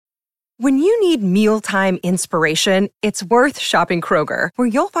When you need mealtime inspiration, it's worth shopping Kroger, where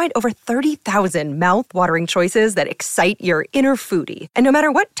you'll find over 30,000 mouth-watering choices that excite your inner foodie. And no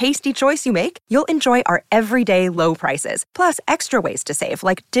matter what tasty choice you make, you'll enjoy our everyday low prices, plus extra ways to save,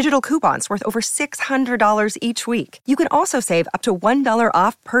 like digital coupons worth over $600 each week. You can also save up to $1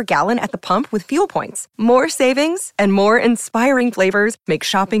 off per gallon at the pump with fuel points. More savings and more inspiring flavors make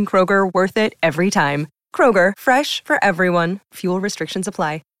shopping Kroger worth it every time. Kroger, fresh for everyone. Fuel restrictions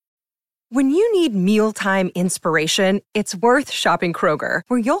apply. When you need mealtime inspiration, it's worth shopping Kroger,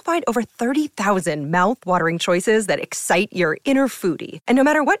 where you'll find over 30,000 mouth-watering choices that excite your inner foodie. And no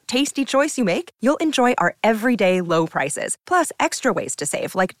matter what tasty choice you make, you'll enjoy our everyday low prices, plus extra ways to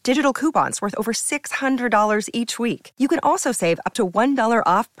save, like digital coupons worth over $600 each week. You can also save up to $1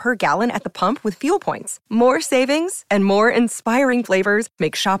 off per gallon at the pump with fuel points. More savings and more inspiring flavors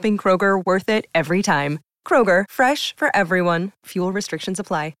make shopping Kroger worth it every time. Kroger, fresh for everyone. Fuel restrictions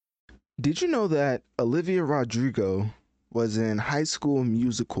apply. Did you know that Olivia Rodrigo was in High School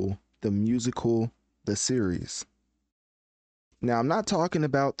Musical, the series? Now, I'm not talking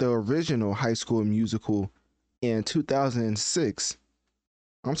about the original High School Musical in 2006.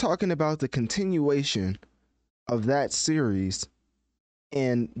 I'm talking about the continuation of that series,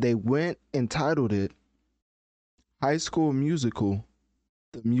 and they went and titled it High School Musical,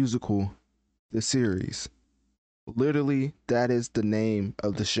 the series. Literally, that is the name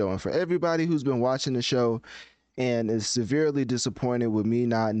of the show. And for everybody who's been watching the show and is severely disappointed with me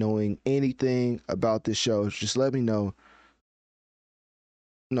not knowing anything about this show, just let me know.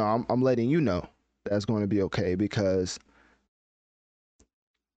 No, I'm letting you know that's going to be okay, because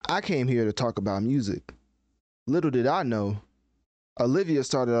I came here to talk about music. Little did I know, Olivia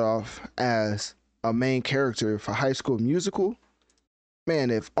started off as a main character for High School Musical.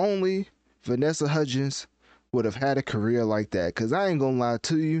 Man, if only Vanessa Hudgens would have had a career like that, because I ain't gonna lie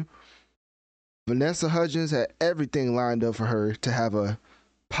to you, Vanessa Hudgens had everything lined up for her to have a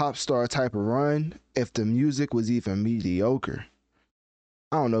pop star type of run if the music was even mediocre.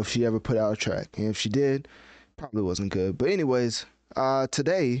 I don't know if she ever put out a track, and if she did, probably wasn't good. But anyways,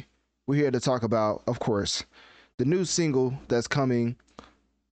 today we're here to talk about, of course, the new single that's coming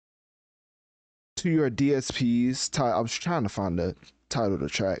to your DSPs. I was trying to find the title of the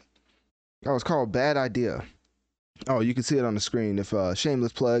track. It was called Bad Idea. Oh, you can see it on the screen. If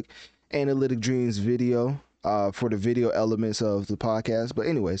shameless plug, Analytic Dreams video for the video elements of the podcast. But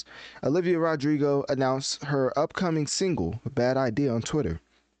anyways, Olivia Rodrigo announced her upcoming single, Bad Idea, on Twitter.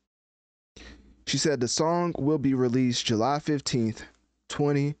 She said the song will be released July 15th,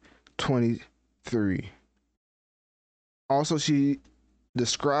 2023. Also, she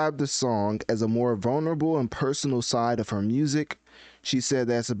described the song as a more vulnerable and personal side of her music. She said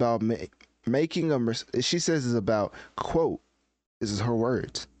that's about she says it's about, quote, this is her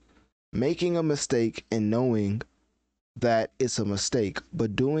words, making a mistake and knowing that it's a mistake,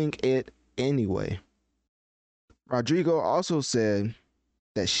 but doing it anyway. Rodrigo also said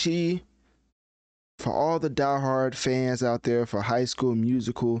that for all the diehard fans out there for High School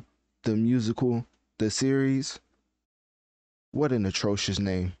Musical, the series, what an atrocious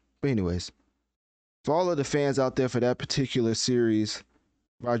name. But anyways, for all of the fans out there for that particular series,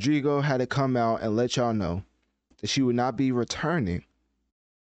 Rodrigo had to come out and let y'all know that she would not be returning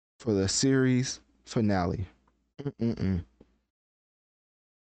for the series finale. Now,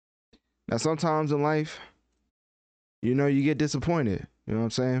 sometimes in life, you get disappointed. You know what I'm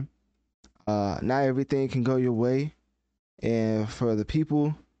saying? Not everything can go your way. And for the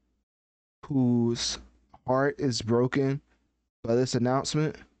people whose heart is broken by this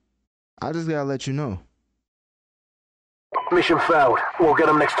announcement, I just gotta let you know. Mission failed. We'll get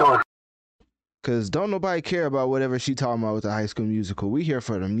them next time. Because don't nobody care about whatever she talking about with the High School Musical. We here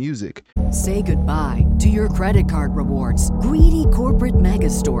for the music. Say goodbye to your credit card rewards. Greedy corporate mega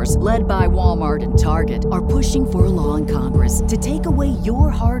stores, led by Walmart and Target, are pushing for a law in Congress to take away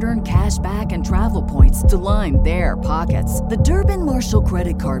your hard-earned cash back and travel points to line their pockets. The Durbin-Marshall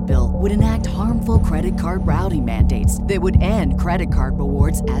credit card bill would enact harmful credit card routing mandates that would end credit card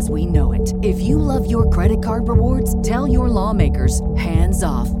rewards as we know it. If you love your credit card rewards, tell your lawmakers, hands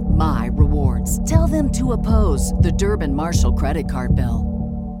off my rewards. Tell them to oppose the Durbin-Marshall credit card bill.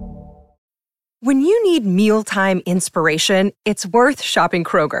 When you need mealtime inspiration, it's worth shopping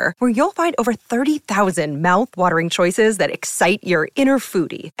Kroger, where you'll find over 30,000 mouth-watering choices that excite your inner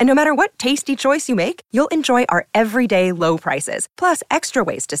foodie. And no matter what tasty choice you make, you'll enjoy our everyday low prices, plus extra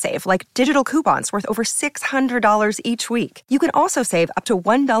ways to save, like digital coupons worth over $600 each week. You can also save up to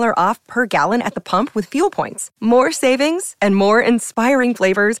 $1 off per gallon at the pump with fuel points. More savings and more inspiring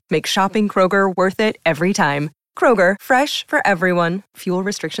flavors make shopping Kroger worth it every time. Kroger, fresh for everyone. Fuel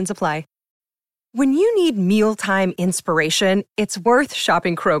restrictions apply. When you need mealtime inspiration, it's worth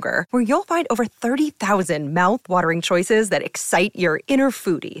shopping Kroger, where you'll find over 30,000 mouth-watering choices that excite your inner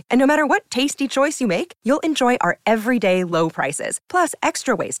foodie. And no matter what tasty choice you make, you'll enjoy our everyday low prices, plus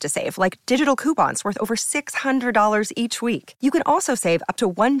extra ways to save, like digital coupons worth over $600 each week. You can also save up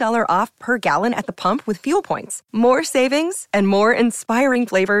to $1 off per gallon at the pump with fuel points. More savings and more inspiring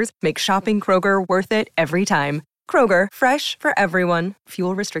flavors make shopping Kroger worth it every time. Kroger, fresh for everyone.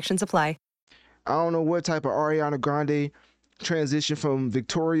 Fuel restrictions apply. I don't know what type of Ariana Grande transition from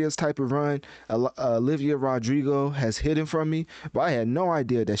Victoria's type of run Olivia Rodrigo has hidden from me, but I had no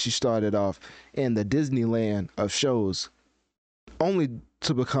idea that she started off in the Disneyland of shows only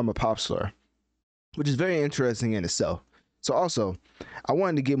to become a pop star, which is very interesting in itself. So also, I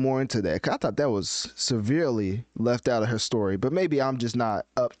wanted to get more into that because I thought that was severely left out of her story, but maybe I'm just not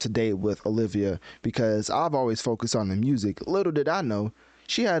up to date with Olivia because I've always focused on the music. Little did I know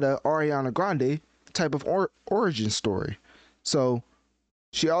she had a Ariana Grande type of origin story. So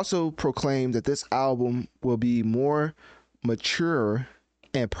she also proclaimed that this album will be more mature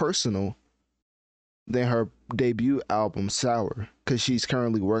and personal than her debut album Sour, because she's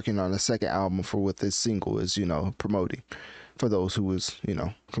currently working on a second album for what this single is, promoting, for those who was,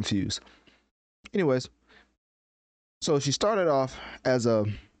 confused. Anyways, so she started off as a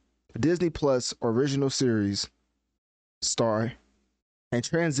Disney Plus original series star and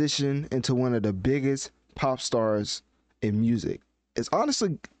transition into one of the biggest pop stars in music. It's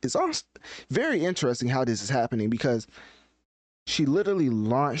honestly very interesting how this is happening because she literally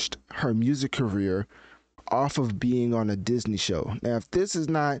launched her music career off of being on a Disney show. Now, if this is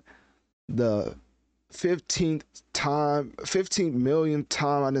not the 15th millionth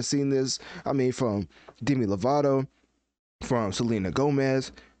time I've seen this, from Demi Lovato, from Selena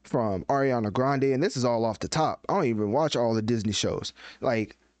Gomez, from Ariana Grande, and this is all off the top. I don't even watch all the Disney shows.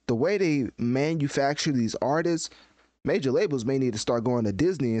 Like, the way they manufacture these artists, major labels may need to start going to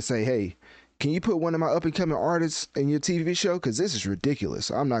Disney and say, hey, can you put one of my up-and-coming artists in your TV show? Because this is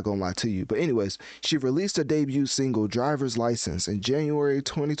ridiculous. I'm not going to lie to you. But anyways, she released her debut single, Driver's License, in January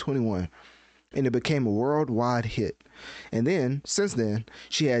 2021, and it became a worldwide hit. And then, since then,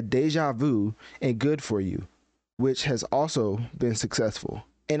 she had Deja Vu and Good For You, which has also been successful.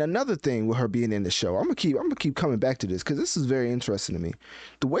 And another thing with her being in the show, I'm gonna keep coming back to this because this is very interesting to me.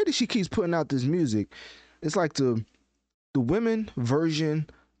 The way that she keeps putting out this music, it's like the women version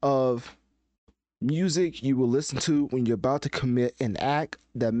of music you will listen to when you're about to commit an act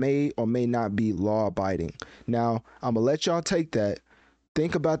that may or may not be law abiding. Now, I'm gonna let y'all take that.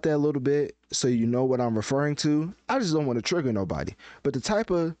 Think about that a little bit so you know what I'm referring to. I just don't want to trigger nobody. But the type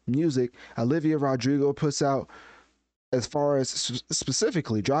of music Olivia Rodrigo puts out, as far as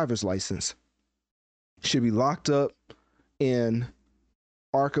specifically Driver's License, should be locked up in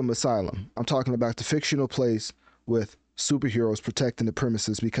Arkham Asylum. I'm talking about the fictional place with superheroes protecting the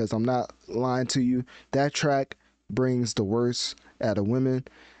premises, because I'm not lying to you, that track brings the worst out of women,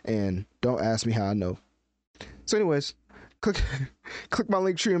 and don't ask me how I know. So anyways, click my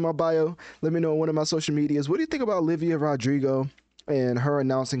link tree in my bio. Let me know on one of my social medias. What do you think about Olivia Rodrigo and her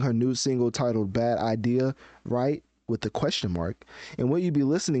announcing her new single titled Bad Idea, right? With the question mark, and will you be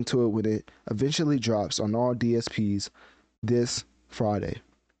listening to it when it eventually drops on all DSPs this Friday?